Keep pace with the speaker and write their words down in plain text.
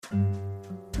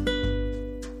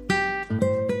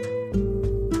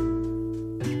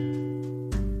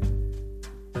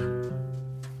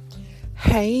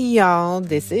Hey y'all,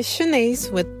 this is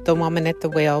Shanice with the Woman at the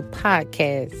Well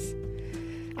podcast.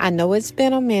 I know it's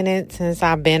been a minute since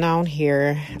I've been on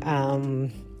here. I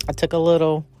took a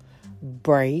little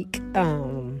break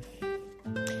from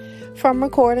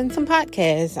recording some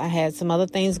podcasts. I had some other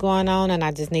things going on and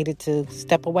I just needed to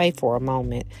step away for a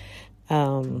moment.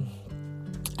 I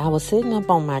was sitting up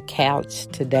on my couch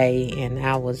today and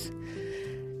I was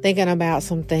thinking about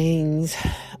some things.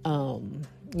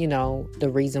 The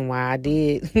reason why I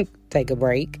did take a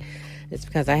break is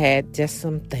because I had just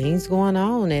some things going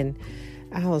on. And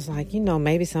I was like,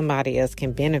 maybe somebody else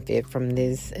can benefit from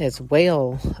this as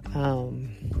well.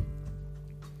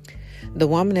 The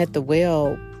Woman at the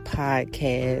Well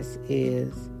podcast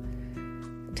is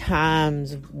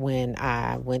times when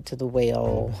I went to the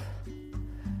well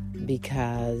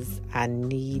because I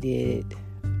needed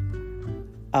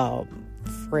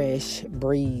fresh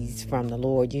breeze from the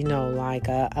Lord, like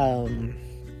a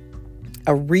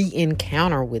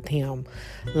re-encounter with Him.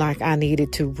 Like I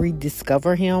needed to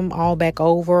rediscover Him all back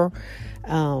over.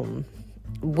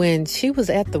 When she was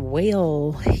at the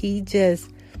well, He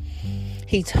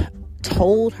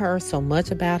told her so much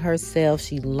about herself.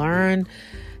 She learned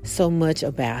so much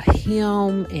about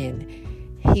Him, and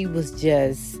He was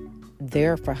just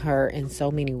there for her in so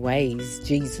many ways.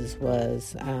 Jesus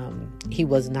was. He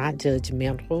was not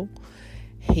judgmental.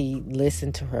 He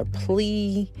listened to her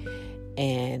plea,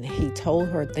 and He told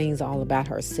her things all about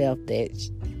herself that,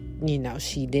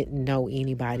 she didn't know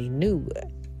anybody knew.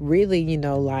 Really, He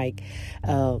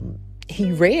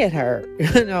read her,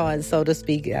 and so to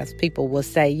speak, as people will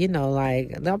say, I'm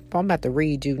about to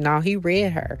read you. No, He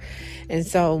read her. And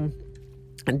so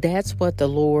that's what the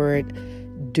Lord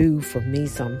do for me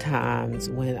sometimes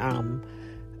when I'm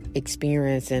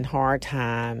experiencing hard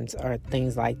times or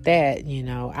things like that.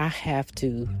 I have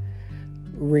to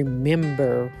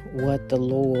remember what the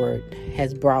Lord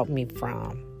has brought me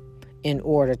from in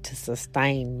order to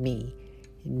sustain me.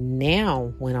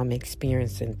 Now, when I'm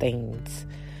experiencing things,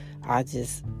 I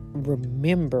just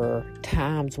remember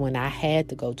times when I had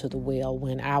to go to the well,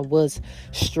 when I was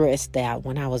stressed out,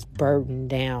 when I was burdened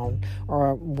down,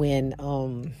 or when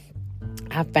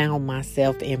I found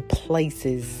myself in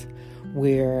places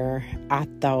where I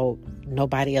thought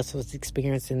nobody else was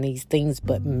experiencing these things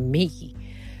but me.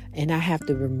 And I have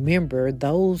to remember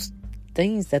those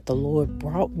things that the Lord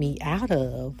brought me out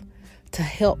of to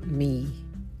help me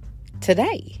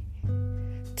today,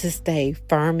 to stay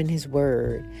firm in His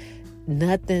word.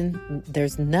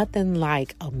 There's nothing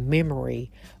like a memory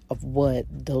of what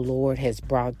the Lord has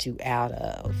brought you out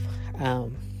of.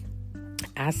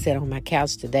 I sat on my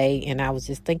couch today and I was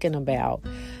just thinking about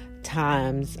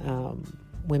times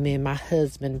when me and my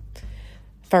husband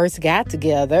first got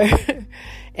together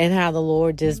and how the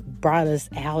Lord just brought us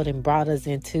out and brought us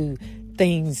into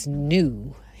things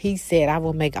new. He said, I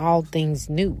will make all things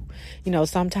new.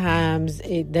 Sometimes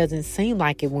it doesn't seem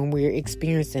like it when we're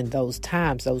experiencing those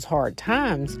times, those hard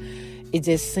times. It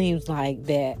just seems like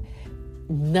that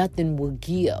nothing will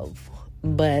give.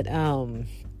 But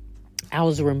I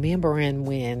was remembering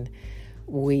when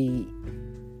we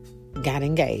got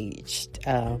engaged.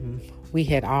 We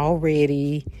had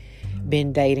already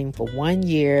been dating for 1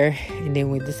 year, and then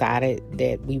we decided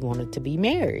that we wanted to be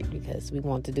married because we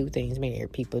wanted to do things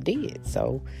married people did.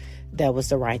 So that was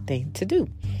the right thing to do.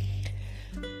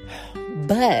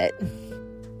 But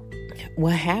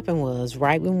what happened was,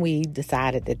 right when we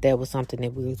decided that there was something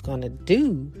that we was going to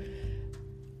do,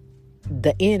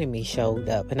 the enemy showed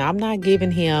up. And I'm not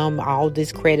giving him all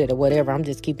this credit or whatever. I'm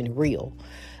just keeping it real.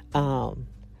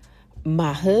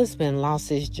 My husband lost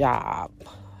his job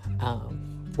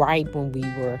right when we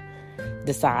were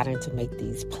deciding to make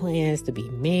these plans to be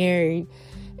married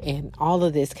and all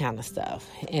of this kind of stuff.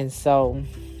 And so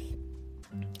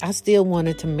I still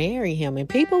wanted to marry him. And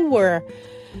people were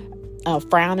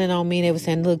frowning on me. They were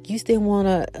saying, look, you still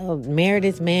want to marry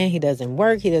this man? He doesn't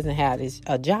work. He doesn't have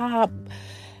a job.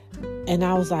 And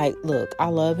I was like, look, I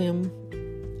love him.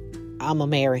 I'm going to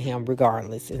marry him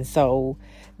regardless. And so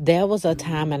there was a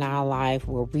time in our life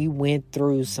where we went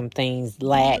through some things,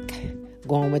 lack,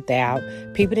 going without.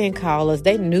 People didn't call us.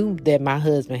 They knew that my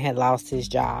husband had lost his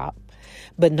job.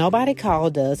 But nobody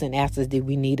called us and asked us, did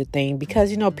we need a thing?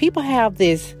 Because, people have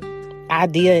this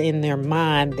idea in their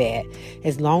mind that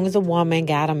as long as a woman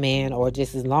got a man, or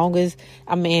just as long as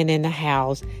a man in the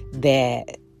house,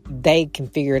 that they can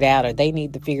figure it out, or they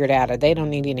need to figure it out, or they don't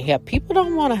need any help. People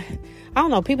don't want to, I don't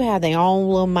know, people have their own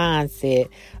little mindset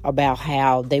about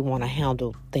how they want to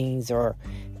handle things or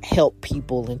help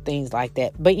people and things like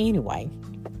that. But anyway,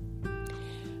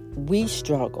 we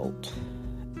struggled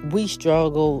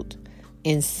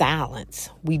in silence.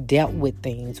 We dealt with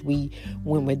things. We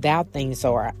went without things.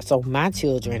 So my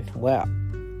children, well,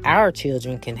 our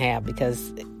children can have,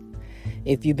 because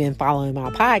if you've been following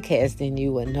my podcast, then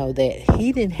you would know that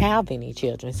he didn't have any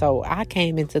children. So I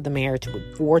came into the marriage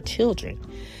with 4 children.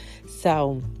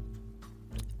 So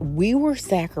we were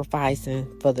sacrificing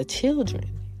for the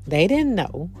children. They didn't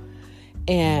know.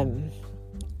 And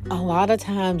a lot of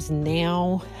times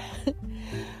now,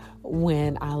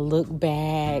 when I look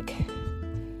back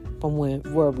from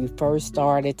where we first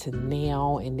started to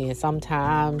now, and then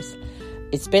sometimes,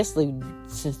 especially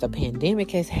since the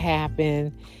pandemic has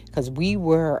happened, because we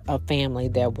were a family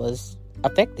that was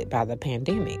affected by the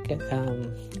pandemic.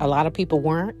 A lot of people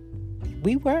weren't.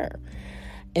 We were.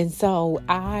 And so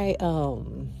I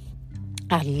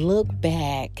look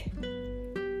back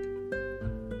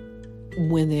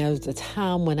when there was a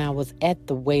time when I was at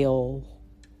the well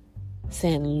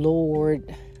saying,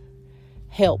 Lord,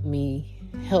 help me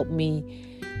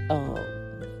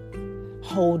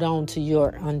hold on to your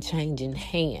unchanging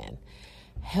hand.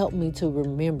 Help me to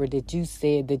remember that you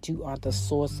said that you are the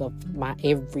source of my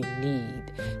every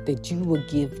need, that you will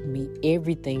give me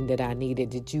everything that I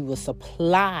needed, that you will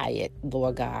supply it,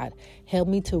 Lord God. Help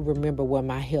me to remember where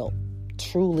my help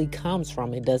truly comes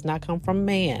from. It does not come from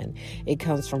man. It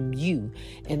comes from you.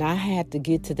 And I had to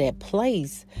get to that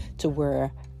place to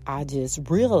where I just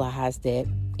realized that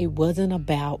it wasn't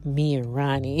about me and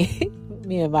Ronnie,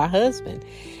 me and my husband.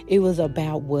 It was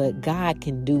about what God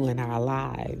can do in our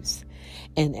lives.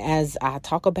 And as I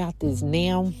talk about this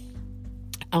now,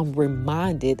 I'm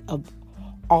reminded of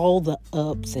all the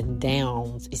ups and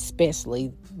downs,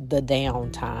 especially the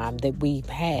downtime that we've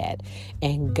had.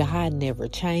 And God never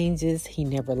changes. He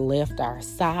never left our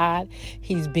side.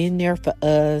 He's been there for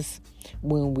us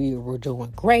when we were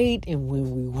doing great and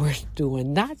when we were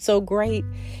doing not so great.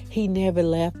 He never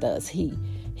left us. He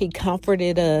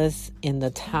comforted us in the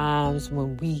times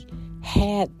when we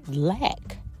had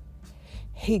lack.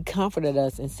 He comforted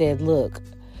us and said, look,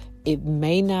 it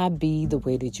may not be the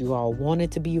way that you all want it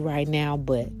to be right now,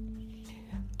 but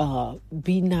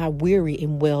be not weary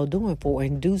in well doing, for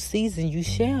in due season you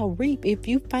shall reap if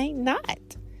you faint not.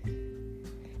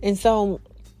 And so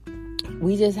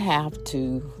we just have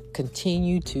to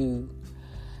continue to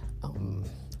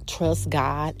trust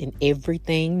God in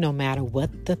everything, no matter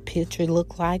what the picture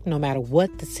look like, no matter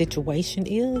what the situation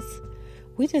is.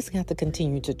 We just got to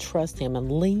continue to trust him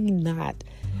and lean not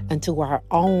unto our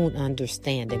own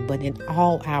understanding, but in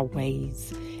all our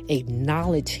ways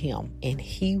acknowledge him, and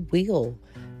he will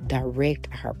direct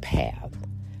our path.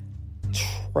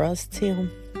 Trust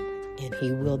him and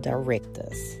he will direct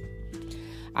us.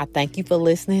 I thank you for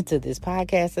listening to this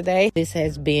podcast today. This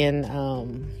has been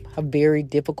a very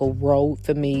difficult road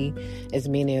for me, as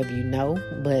many of you know,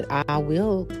 but I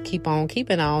will keep on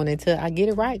keeping on until I get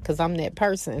it right, because I'm that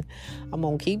person. I'm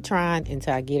going to keep trying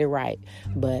until I get it right.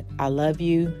 But I love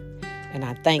you, and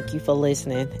I thank you for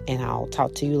listening, and I'll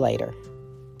talk to you later.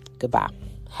 Goodbye.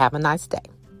 Have a nice day.